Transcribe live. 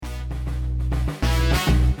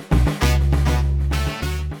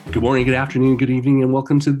Good morning, good afternoon, good evening, and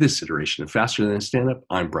welcome to this iteration of Faster Than a Stand-Up.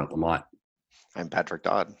 I'm Brent Lamont. I'm Patrick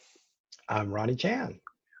Dodd. I'm Ronnie Chan.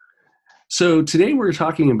 So today we're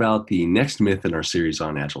talking about the next myth in our series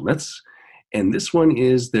on Agile myths, and this one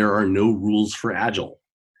is there are no rules for Agile.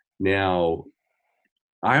 Now,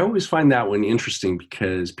 I always find that one interesting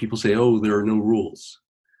because people say, oh, there are no rules.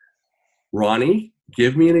 Ronnie,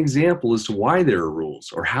 give me an example as to why there are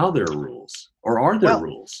rules, or how there are rules, or are there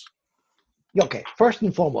rules? Okay, first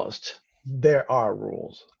and foremost, there are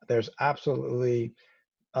rules. There's absolutely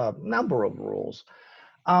a number of rules.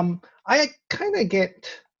 I kind of get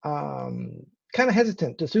kind of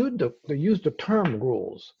hesitant to use the term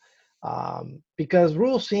rules because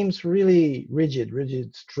rules seems really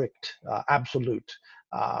rigid, strict, absolute.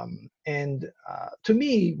 And to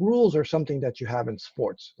me, rules are something that you have in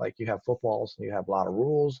sports. Like you have footballs, and you have a lot of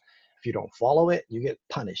rules. If you don't follow it, you get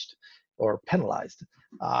punished or penalized.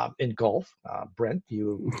 In golf, Brent,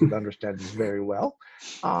 you would understand this very well.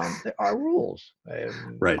 There are rules.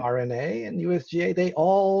 Right. RNA and USGA, they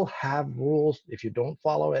all have rules. If you don't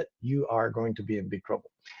follow it, you are going to be in big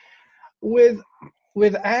trouble. With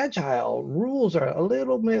Agile, rules are a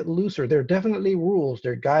little bit looser. There are definitely rules.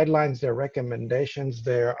 There are guidelines, there are recommendations,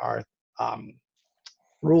 there are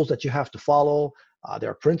rules that you have to follow.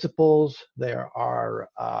 There are principles, there are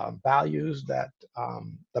values that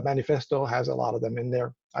the manifesto has a lot of them in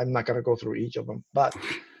there. I'm not going to go through each of them, but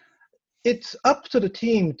it's up to the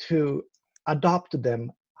team to adopt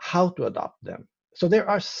them, how to adopt them. So there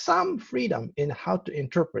are some freedom in how to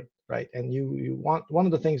interpret, right? And you want, one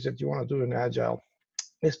of the things that you want to do in Agile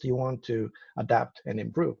is you want to adapt and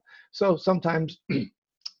improve. So sometimes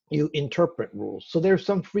you interpret rules. So there's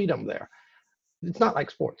some freedom there. It's not like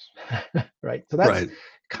sports, right? So that's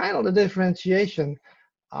kind of the differentiation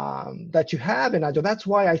that you have in Agile. That's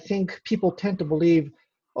why I think people tend to believe,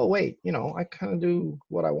 oh, wait, I kind of do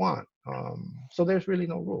what I want. So there's really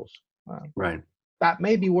no rules. Right. That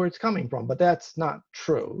may be where it's coming from, but that's not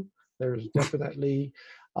true. There's definitely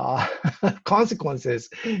consequences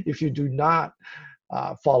if you do not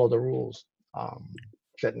follow the rules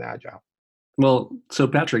set in Agile. Well, so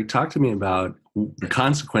Patrick, talk to me about the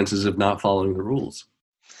consequences of not following the rules.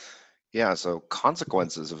 Yeah, so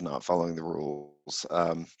consequences of not following the rules.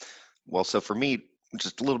 So for me,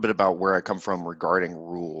 just a little bit about where I come from regarding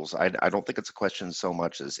rules. I don't think it's a question so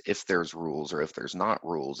much as if there's rules or if there's not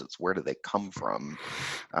rules. It's where do they come from?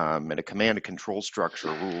 In a command and control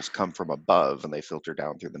structure, rules come from above and they filter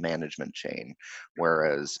down through the management chain.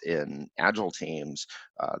 Whereas in Agile teams,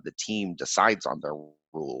 the team decides on their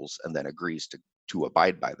rules and then agrees to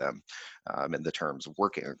abide by them in the terms of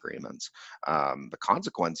working agreements. The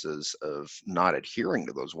consequences of not adhering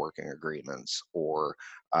to those working agreements or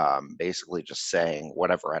basically just saying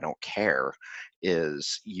whatever, I don't care,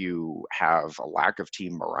 is you have a lack of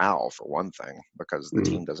team morale for one thing, because the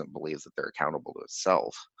team doesn't believe that they're accountable to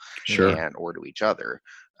itself or to each other.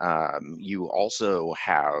 You also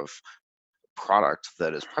have product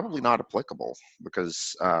that is probably not applicable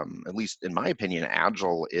because at least in my opinion,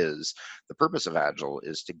 the purpose of Agile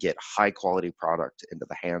is to get high quality product into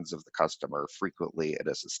the hands of the customer frequently at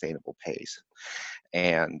a sustainable pace.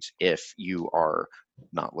 And if you are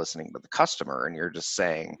not listening to the customer and you're just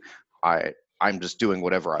saying, I'm just doing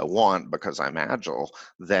whatever I want because I'm Agile,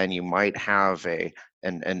 then you might have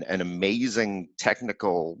an amazing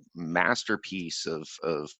technical masterpiece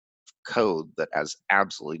of code that has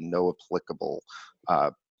absolutely no applicable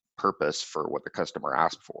purpose for what the customer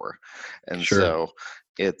asked for. And so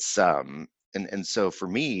it's and so for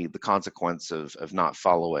me, the consequence of not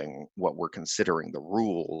following what we're considering the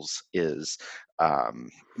rules is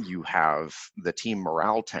you have the team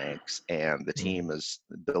morale tanks and the team is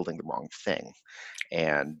building the wrong thing.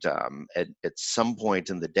 And at some point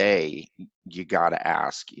in the day, you got to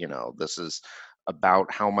ask, this is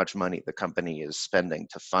about how much money the company is spending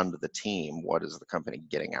to fund the team. What is the company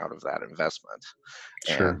getting out of that investment?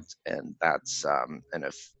 And that's and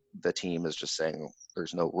if the team is just saying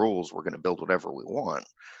there's no rules, we're going to build whatever we want,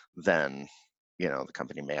 then the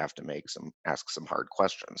company may have to ask some hard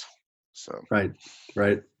questions. So right.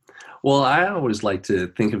 Well, I always like to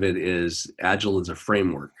think of it as Agile as a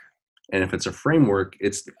framework. And if it's a framework,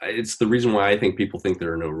 it's the reason why I think people think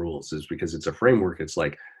there are no rules is because it's a framework. It's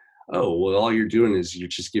like, oh, well, all you're doing is you're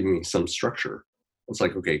just giving me some structure. It's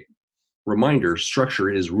like, okay, reminder, structure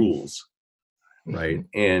is rules, right?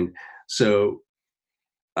 And so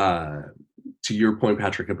to your point,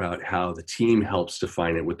 Patrick, about how the team helps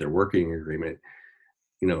define it with their working agreement,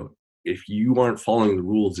 if you aren't following the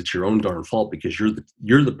rules, it's your own darn fault because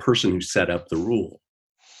you're the person who set up the rule,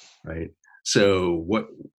 right? So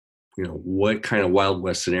what kind of Wild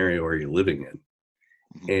West scenario are you living in?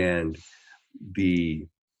 And the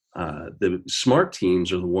smart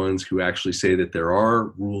teams are the ones who actually say that there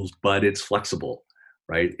are rules, but it's flexible,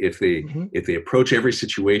 right? If they approach every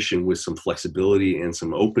situation with some flexibility and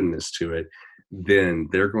some openness to it, then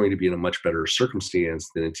they're going to be in a much better circumstance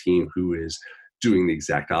than a team who is doing the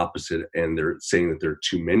exact opposite and they're saying that there are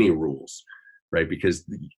too many rules, right? Because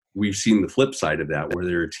we've seen the flip side of that, where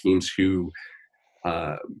there are teams who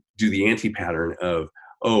do the anti-pattern of,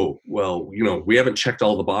 oh, well, we haven't checked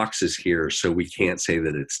all the boxes here, so we can't say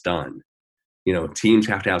that it's done. Teams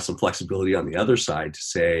have to have some flexibility on the other side to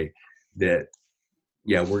say that,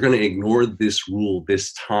 yeah, we're going to ignore this rule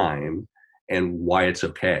this time and why it's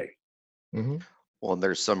okay. Well, and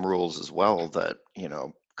there's some rules as well that,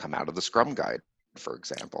 come out of the Scrum Guide, for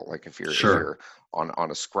example. Like if you're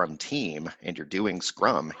on a Scrum team and you're doing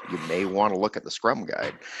Scrum, you may want to look at the Scrum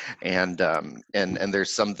Guide, and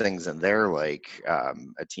there's some things in there like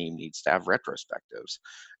a team needs to have retrospectives,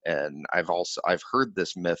 and I've heard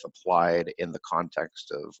this myth applied in the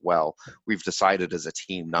context of, well, we've decided as a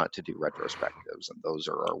team not to do retrospectives, and those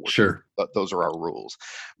are our rules,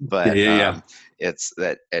 but it's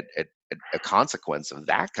that a consequence of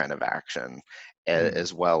that kind of action,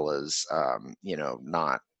 as well as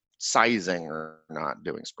not sizing or not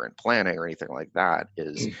doing sprint planning or anything like that,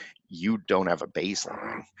 is you don't have a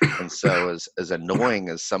baseline. And so as annoying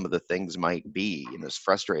as some of the things might be, and as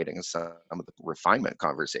frustrating as some of the refinement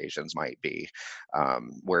conversations might be,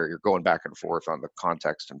 where you're going back and forth on the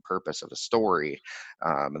context and purpose of a story,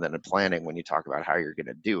 and then in planning, when you talk about how you're going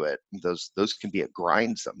to do it, those can be a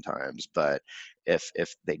grind sometimes. But if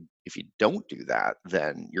you don't do that,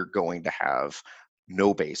 then you're going to have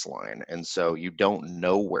no baseline, and so you don't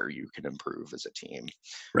know where you can improve as a team,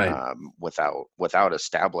 right? Without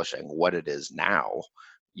establishing what it is now,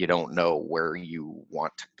 you don't know where you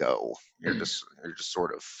want to go. You're just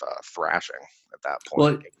sort of thrashing at that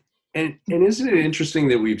point. Well, and isn't it interesting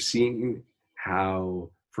that we've seen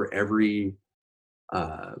how for every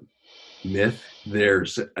myth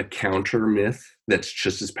there's a counter myth that's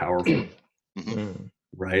just as powerful,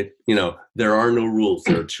 right? There are no rules,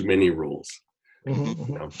 there are too many rules.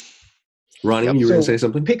 Ronnie, you were going to say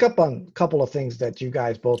something? Pick up on a couple of things that you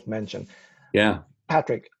guys both mentioned. Yeah.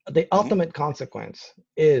 Patrick, the ultimate consequence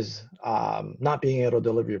is not being able to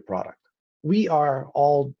deliver your product. We are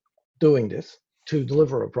all doing this to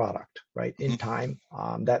deliver a product, right, in time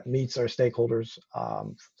that meets our stakeholders'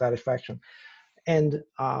 satisfaction. And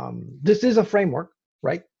this is a framework,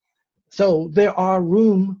 right? So there are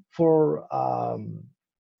room for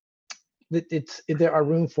there are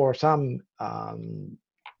room for some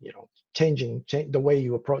changing the way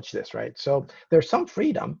you approach this, right? So there's some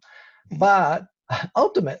freedom, but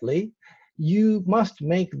ultimately you must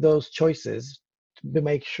make those choices to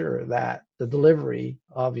make sure that the delivery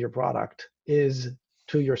of your product is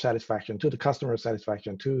to your satisfaction, to the customer's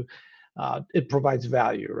satisfaction, it provides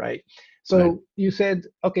value, right? So you said,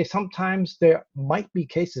 okay, sometimes there might be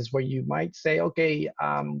cases where you might say, okay,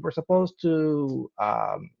 we're supposed to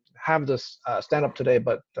have this stand up today,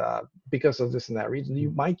 but because of this and that reason,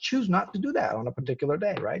 you might choose not to do that on a particular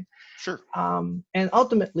day, right? Sure. And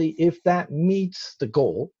ultimately, if that meets the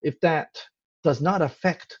goal, if that does not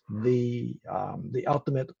affect the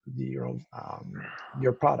ultimate,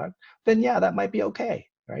 your product, then yeah, that might be okay,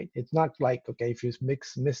 right? It's not like, okay, if you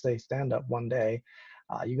miss a stand up one day,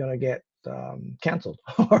 you're gonna get canceled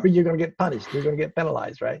or you're gonna get punished, you're gonna get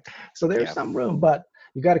penalized, right? So there's some room, but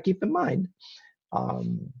you got to keep in mind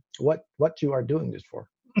what you are doing this for.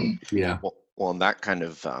 Yeah. Well, and that kind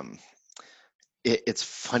of it's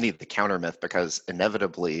funny, the counter myth, because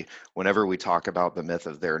inevitably whenever we talk about the myth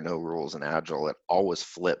of there are no rules in Agile, it always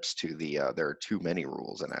flips to the there are too many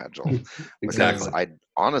rules in Agile. Exactly.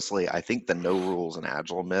 Because I think the no rules in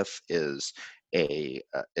Agile myth is a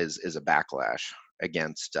backlash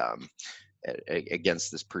against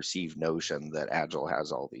this perceived notion that Agile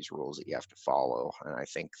has all these rules that you have to follow. And I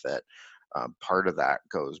think that part of that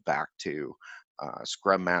goes back to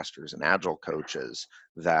Scrum Masters and Agile coaches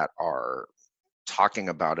that are talking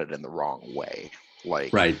about it in the wrong way.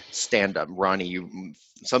 Like stand up. Ronnie,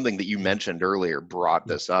 something that you mentioned earlier brought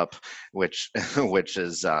this up, which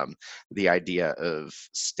is the idea of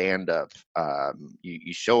stand up.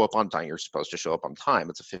 You show up on time. You're supposed to show up on time.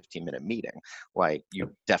 It's a 15-minute meeting. Like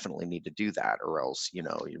you definitely need to do that, or else you're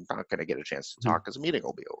not going to get a chance to talk because the meeting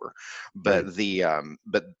will be over. But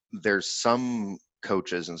but there's some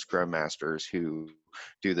coaches and Scrum Masters who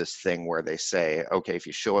do this thing where they say, okay, if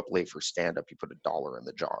you show up late for stand up, you put $1 in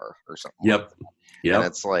the jar or something. Yep. And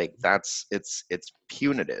it's like it's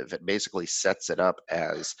punitive. It basically sets it up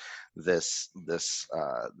as this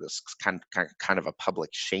kind of a public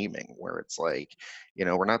shaming where it's like,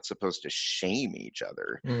 we're not supposed to shame each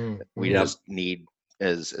other. We Yep. just need,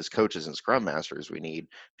 as coaches and scrum masters, we need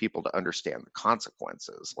people to understand the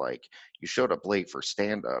consequences. Like, you showed up late for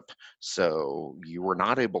stand-up, so you were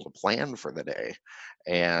not able to plan for the day,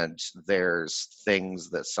 and there's things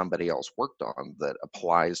that somebody else worked on that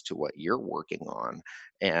applies to what you're working on,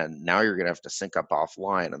 and now you're going to have to sync up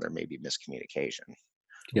offline, and there may be miscommunication.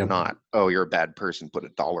 Yep. Not, oh, you're a bad person, put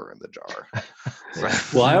 $1 in the jar.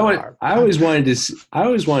 Well, I always wanted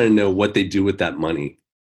to know what they do with that money.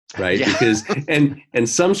 Right. Yeah. Because and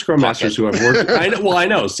some scrum masters who I've worked, I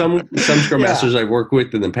know some scrum masters I've worked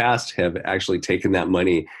with in the past have actually taken that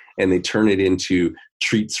money and they turn it into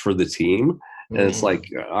treats for the team. And it's like,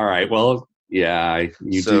 all right, well, yeah,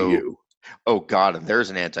 do you. Oh God, and there's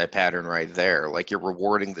an anti-pattern right there. Like, you're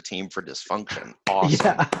rewarding the team for dysfunction. Awesome.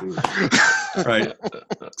 Yeah. Right.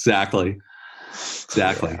 Exactly.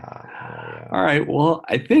 Yeah. All right. Well,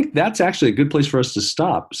 I think that's actually a good place for us to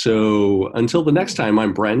stop. So until the next time,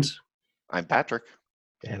 I'm Brent. I'm Patrick.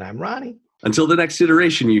 And I'm Ronnie. Until the next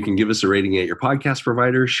iteration, you can give us a rating at your podcast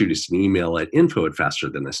provider, shoot us an email at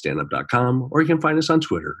info@fasterthanastandup.com, or you can find us on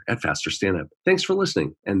Twitter @fasterstandup. Thanks for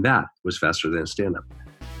listening. And that was Faster Than a Stand-Up.